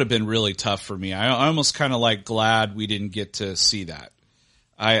that would have been really tough for me. I almost kind of like glad we didn't get to see that.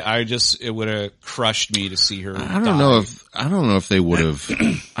 It would have crushed me to see her. I don't know if they would have,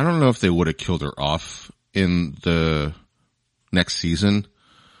 I don't know if they would have killed her off in the next season,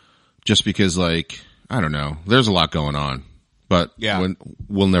 just because I don't know. There's a lot going on. But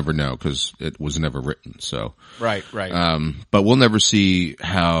we'll never know because it was never written. So right. But we'll never see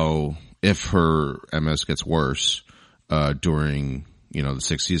if her MS gets worse during the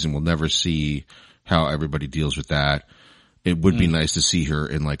sixth season. We'll never see how everybody deals with that. It would be nice to see her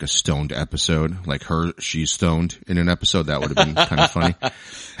in like a stoned episode, she's stoned in an episode. That would have been kind of funny. That'd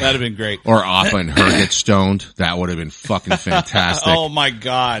have been great. Or Appa and her get stoned. That would have been fucking fantastic. Oh my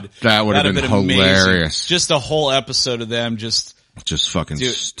God. That would have been hilarious. Amazing. Just a whole episode of them just fucking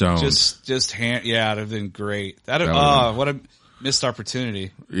stoned. It'd have been great. What a missed opportunity.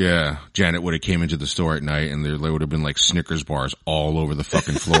 Yeah. Janet would have came into the store at night and there would have been like Snickers bars all over the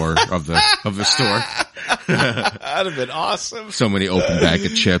fucking floor of the store. That'd have been awesome. So many open bag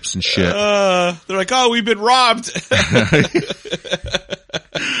of chips and shit. They're like, oh, we've been robbed.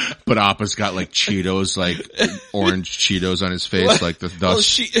 But Appa's got like Cheetos, like orange Cheetos on his face, like the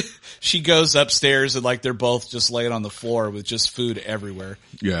dust. Well, she goes upstairs and like they're both just laying on the floor with just food everywhere.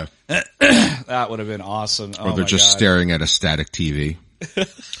 Yeah. That would have been awesome. Or they're just staring at a static TV.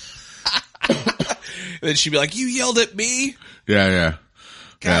 Then she'd be like, you yelled at me? Yeah.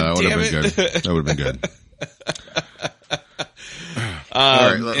 God that would have been good. That would have been good. All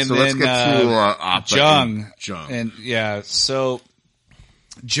right, so let's get to Appa Jung. And So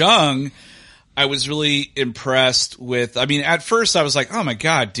Jung, I was really impressed with. I mean, at first I was like, oh my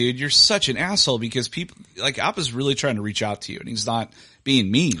God, dude, you're such an asshole because people like Appa's really trying to reach out to you and he's not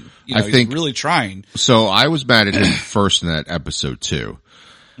being mean. He's really trying. So I was mad at him first in that episode too.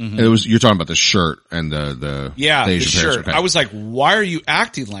 Mm-hmm. You're talking about the shirt and the Asian shirt. Okay. I was like, why are you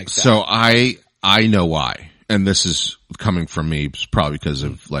acting like that? So I know why. And this is coming from me probably because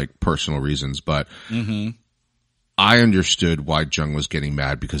of like personal reasons, but I understood why Jung was getting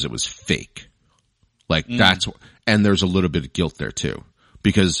mad because it was fake. Like and there's a little bit of guilt there too,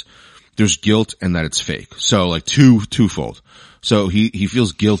 because there's guilt and that it's fake. So like twofold. So he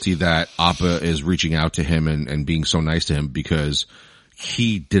feels guilty that Appa is reaching out to him and being so nice to him because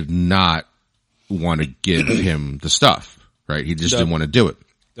he did not want to give him the stuff, right? He just didn't want to do it.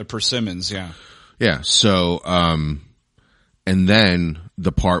 The persimmons, yeah. Yeah. So, and then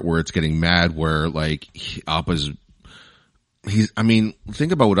the part where it's getting mad where like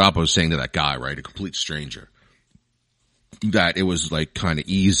think about what Appa was saying to that guy, right? A complete stranger. That it was like kind of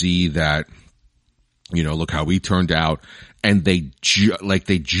easy that, look how we turned out. And they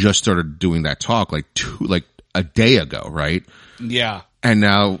just started doing that talk like a day ago, right? Yeah. And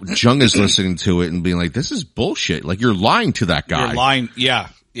now Jung is listening to it and being like, this is bullshit. Like you're lying to that guy. You're lying. Yeah.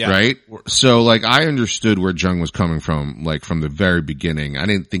 Yeah. Right? So like I understood where Jung was coming from, like from the very beginning. I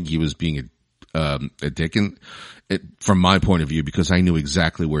didn't think he was being a dick from my point of view because I knew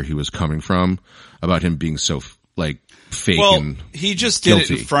exactly where he was coming from about him being so like fake and he just guilty.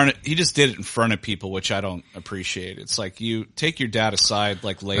 did it in front of people, which I don't appreciate. It's like you take your dad aside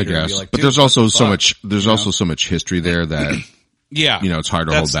like later and be like, but there's also so much history there that it's hard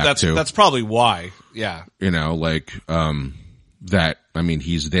to hold back to. That's probably why. Yeah. That, I mean,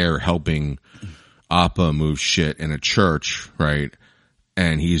 he's there helping Appa move shit in a church, right?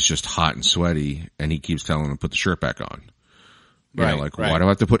 And he's just hot and sweaty and he keeps telling him to put the shirt back on. Why do I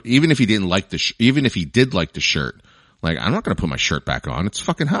have to put, even if he didn't like even if he did like the shirt, like, I'm not going to put my shirt back on. It's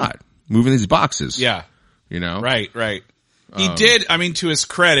fucking hot. Moving these boxes. Yeah. Right. He did, to his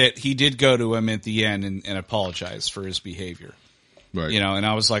credit, he did go to him at the end and apologize for his behavior. Right. And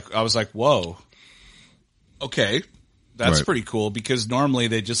I was like, whoa. Okay. That's pretty cool because normally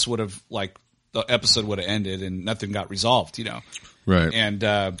they just would have like the episode would have ended and nothing got resolved, Right.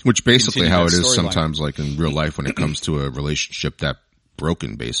 And, which basically how it is sometimes like in real life when it comes to a relationship that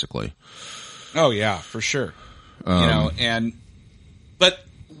broken basically. Oh yeah, for sure. And but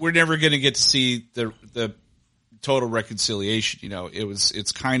we're never going to get to see the total reconciliation. You know,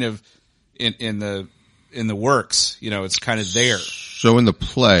 it's kind of in the works. You know, it's kind of there. So in the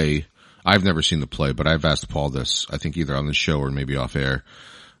play, I've never seen the play, but I've asked Paul this, I think either on the show or maybe off air,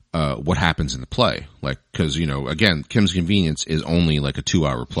 what happens in the play. Like, cause, you know, again, Kim's Convenience is only like a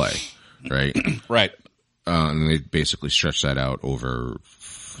 2-hour play, right? Right. And they basically stretch that out over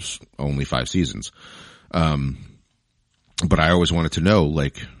only 5 seasons. But I always wanted to know,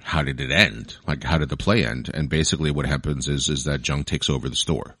 like, how did it end? Like, how did the play end? And basically what happens is that Jung takes over the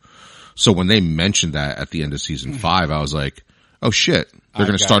store. So when they mentioned that at the end of season 5, I was like, oh shit, they're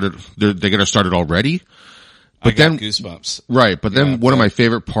going to start it. They're going to start it already. But then goosebumps. Right. But then one of my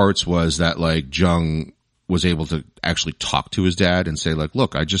favorite parts was that like Jung was able to actually talk to his dad and say like,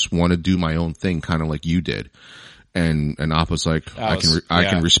 look, I just want to do my own thing, kind of like you did. And Appa's like, I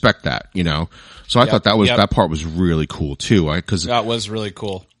can respect that, you know? So I thought that part was really cool too. Cause that was really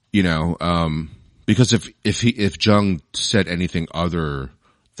cool. You know, because if Jung said anything other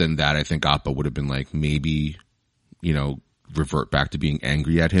than that, I think Appa would have been like, maybe, you know, revert back to being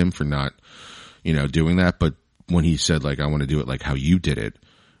angry at him for not, you know, doing that. But when he said like, I want to do it like how you did it,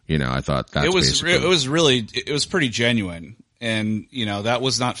 you know, I thought that it was pretty genuine. And, you know, that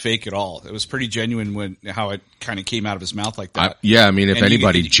was not fake at all. It was pretty genuine how it kind of came out of his mouth like that. I mean, if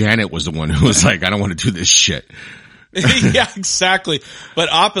anybody, Janet was the one who was like, I don't want to do this shit. Yeah, exactly. But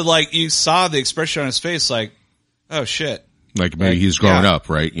Appa, like, you saw the expression on his face, like, oh shit. Like maybe he's growing up,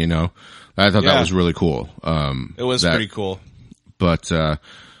 right? You know, I thought that was really cool. It was pretty cool. But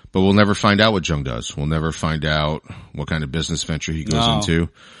we'll never find out what Jung does. We'll never find out what kind of business venture he goes into.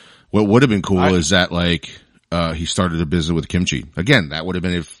 What would have been cool is that like, he started a business with kimchi. Again, that would have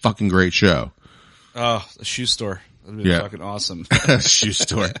been a fucking great show. Oh, a shoe store. That would have been fucking awesome. Shoe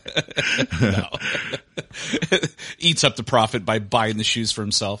store. Eats up the profit by buying the shoes for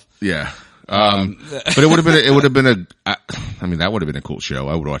himself. Yeah. But it would have been I mean, that would have been a cool show.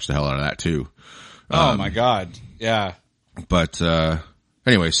 I would watch the hell out of that too. Oh my God. Yeah. But,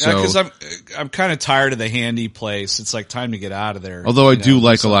 anyway, so. Yeah, cause I'm kind of tired of the handy place. It's like time to get out of there. Although I do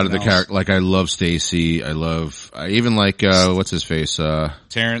like a lot of the characters. Like I love Stacy. I even like, what's his face?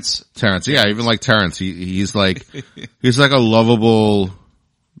 Terrence. Yeah, I even like Terrence. He's like a lovable,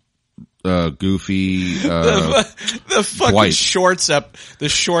 goofy, the fucking Dwight. the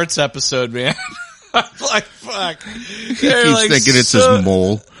shorts episode, man. I'm like, fuck. He keeps thinking it's his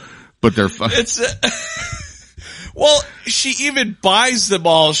mole, but they're fucking. Well, she even buys them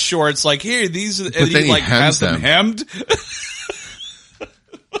all shorts. Like, here, these are, and he like has them hemmed.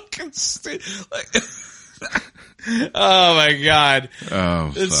 Oh my God.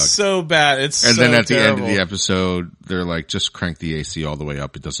 Oh, it's fuck. So bad. It's and so then at terrible. the end of the episode, they're like, just crank the AC all the way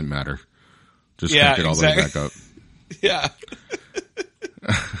up. It doesn't matter. Just crank it all the way back up. Yeah.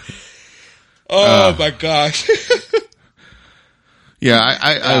 Oh my gosh. Yeah,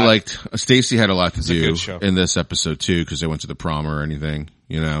 I liked, Stacy had a lot to do show. in this episode too, cause they went to the prom or anything,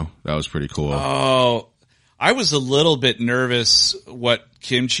 you know, that was pretty cool. Oh, I was a little bit nervous what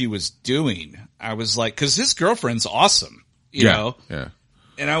Kimchi was doing. I was like, cause his girlfriend's awesome, you know? Yeah.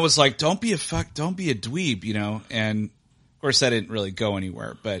 And I was like, don't be a dweeb, you know? And of course that didn't really go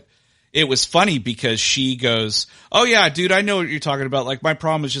anywhere, but it was funny because she goes, oh yeah, dude, I know what you're talking about. Like my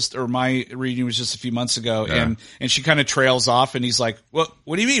prom was my reunion was just a few months ago. Yeah. And she kind of trails off and he's like, what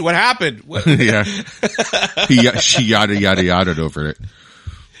do you mean? What happened? What? Yeah. She yada over it.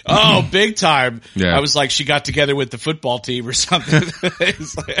 Oh, big time. Yeah. I was like, she got together with the football team or something. I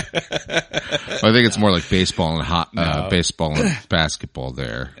think it's more like baseball and baseball and basketball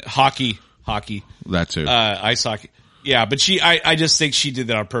there. Hockey. That too. Ice hockey. Yeah, but I just think she did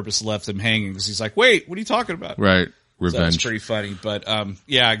that on purpose, left him hanging because he's like, wait, what are you talking about? Right. Revenge. So that's pretty funny, but,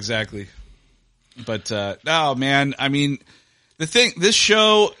 yeah, exactly. But, no, man, I mean, this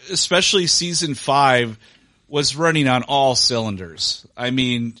show, especially season 5, was running on all cylinders. I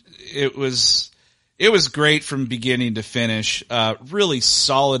mean, it was great from beginning to finish, really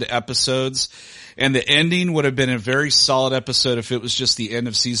solid episodes. And the ending would have been a very solid episode if it was just the end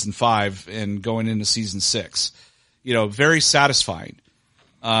of season 5 and going into season 6. You know, very satisfying.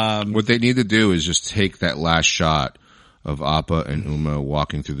 What they need to do is just take that last shot of Appa and Uma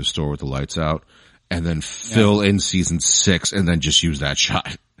walking through the store with the lights out and then fill in season 6 and then just use that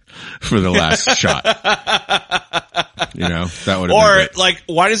shot for the last shot. You know, that would have been great. Like,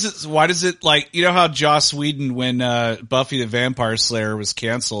 why does it like, you know how Joss Whedon, when, Buffy the Vampire Slayer was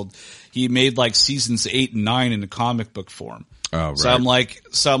canceled, he made like seasons 8 and 9 in the comic book form. Oh, right.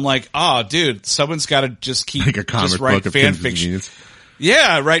 So I'm like, oh, dude, someone's got to just keep like a comic just write book fan fiction.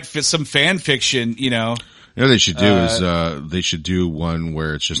 Yeah, write some fan fiction, you know. You know what they should do is they should do one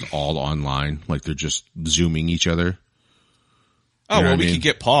where it's just all online, like they're just zooming each other. Oh, You know well, what I we mean? could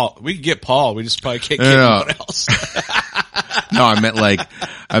get Paul. We could get Paul. We just probably can't get No. anyone else. No, I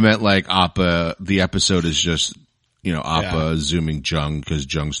meant like Appa. The episode is just, you know, Appa zooming Jung because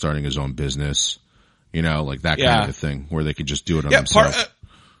Jung's starting his own business. You know, like that kind of a thing where they could just do it on themselves.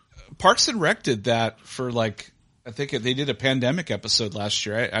 Parks and Rec did that for like, I think they did a pandemic episode last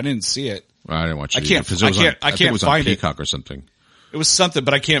year. I didn't see it. I didn't watch it. I can't because it was on, I think can't it was find on it. Peacock or something. It was something,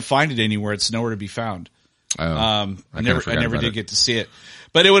 but I can't find it anywhere. It's nowhere to be found. I never did get to see it,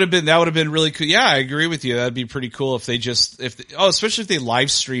 but that would have been really cool. Yeah, I agree with you. That'd be pretty cool if they just, especially if they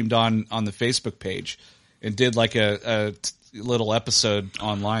live streamed on the Facebook page and did like a little episode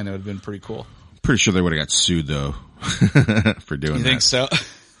online. That would have been pretty cool. Pretty sure they would have got sued though for doing You that. think so?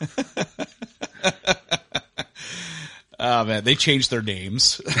 Oh man, they changed their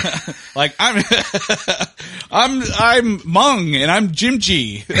names. Like I'm Mung and I'm Jim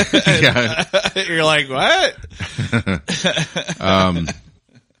G. Yeah. You're like, what?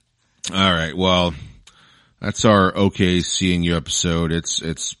 All right. Well, that's our okay seeing you episode.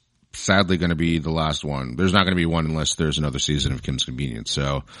 It's sadly going to be the last one. There's not going to be one unless there's another season of Kim's Convenience.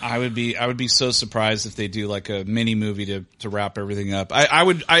 So I would be so surprised if they do like a mini movie to wrap everything up.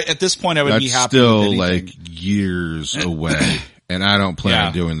 At this point I would be that's happy still with like anything. years away. And I don't plan on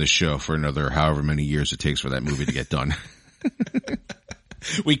Yeah. doing this show for another however many years it takes for that movie to get done.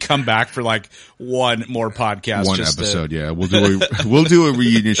 We come back for like one more podcast. One just episode. Yeah. We'll do a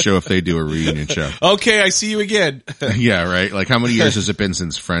reunion show if they do a reunion show. Okay, I see you again. Yeah. Right. Like how many years has it been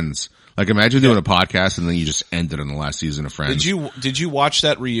since Friends? Like imagine doing a podcast and then you just ended on the last season of Friends. Did you watch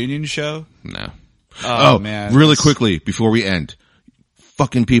that reunion show? No. Oh man. Really quickly before we end,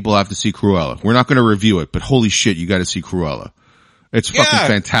 fucking people have to see Cruella. We're not going to review it, but holy shit, you got to see Cruella. It's fucking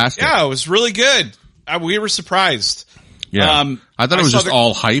fantastic. Yeah, it was really good. We were surprised. Yeah. I thought it was just the-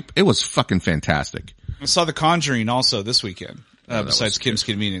 all hype. It was fucking fantastic. I saw The Conjuring also this weekend. that Besides was Kim's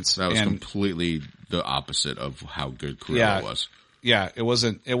Convenience. That was And, completely the opposite of how good Cruella was. yeah, it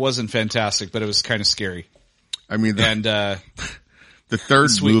wasn't fantastic, but it was kind of scary. I mean, And the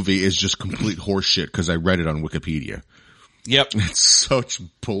third movie is just complete horseshit because I read it on Wikipedia. yep. It's such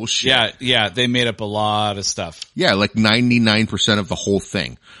bullshit. Yeah, they made up a lot of stuff. Yeah, like 99% of the whole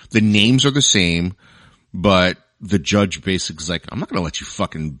thing. The names are the same, but the judge basically is like, I'm not going to let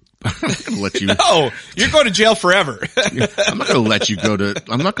you Oh, you're going to jail forever. I'm not going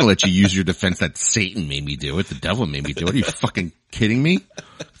to let you use your defense that Satan made me do it. The devil made me do it. Are you fucking kidding me?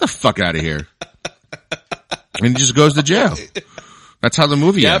 Get the fuck out of here. And he just goes to jail. That's how the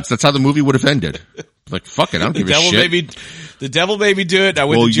movie ends. That's how the movie would have ended. Like, fuck it. I don't give a shit. The devil made me do it. I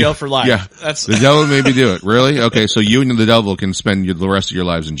went to jail for life. Yeah. The devil made me do it. Really? Okay. So you and the devil can spend the rest of your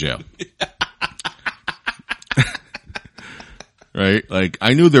lives in jail. Right? Like,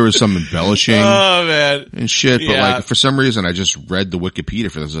 I knew there was some embellishing Oh man. and shit, but Yeah. like, for some reason, I just read the Wikipedia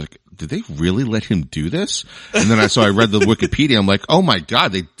for this. I was like, did they really let him do this? And then I read the Wikipedia. I'm like, oh my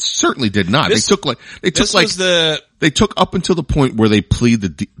God, they certainly did not. This they took up until the point where they plead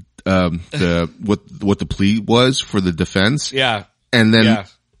what the plea was for the defense. Yeah. And then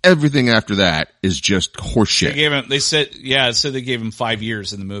everything after that is just horseshit. They said they gave him 5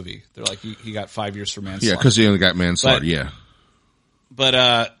 years in the movie. They're like, he got 5 years for manslaughter. Yeah, because he only got manslaughter.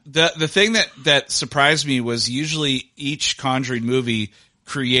 But the thing that surprised me was usually each Conjuring movie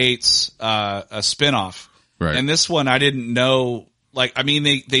creates a spinoff. Right. And this one I didn't know. Like, I mean,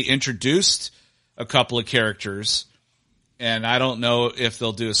 they introduced a couple of characters, and I don't know if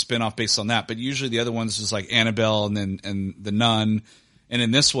they'll do a spinoff based on that. But usually the other ones is like Annabelle and the Nun. And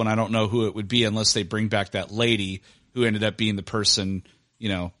in this one, I don't know who it would be unless they bring back that lady who ended up being the person, you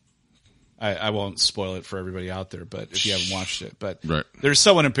know. I won't spoil it for everybody out there, but if you haven't watched it, but there's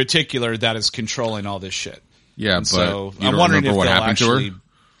someone in particular that is controlling all this shit. Yeah, and but so you I'm don't wondering remember if what they'll happened to her? actually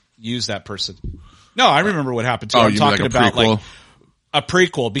use that person. No, I remember what happened to her. I'm you mean talking like a about prequel? like a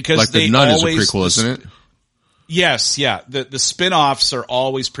prequel because Like they the Nun always, is a prequel, isn't it? Yes, yeah. The spin-offs are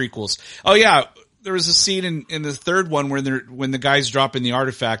always prequels. Oh yeah, there was a scene in the third one when the guy's dropping the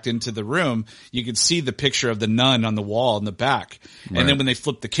artifact into the room, you could see the picture of the nun on the wall in the back. And then when they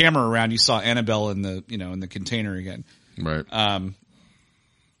flipped the camera around, you saw Annabelle in the container again. Right.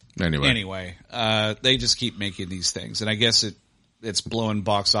 Anyway, they just keep making these things, and I guess it's blowing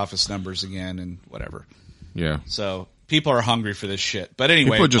box office numbers again and whatever. Yeah. So people are hungry for this shit. But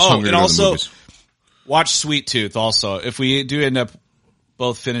anyway, people are just hungry and for also the movies. watch Sweet Tooth. Also, if we do end up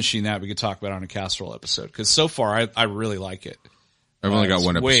both finishing that, we could talk about it on a casserole episode, because so far I really like it. I've only got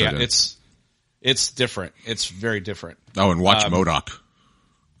one episode in. It's different. It's very different. Oh, and watch MODOK.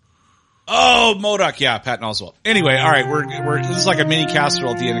 Oh, MODOK. Yeah, Patton Oswalt. Anyway, all right. This is like a mini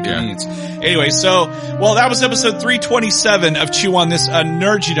casserole at the end of convenience. Anyway, well, that was episode 327 of Chew on This, a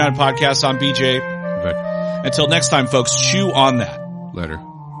Nerds United podcast on BJ. Okay. Until next time, folks, chew on that. Later.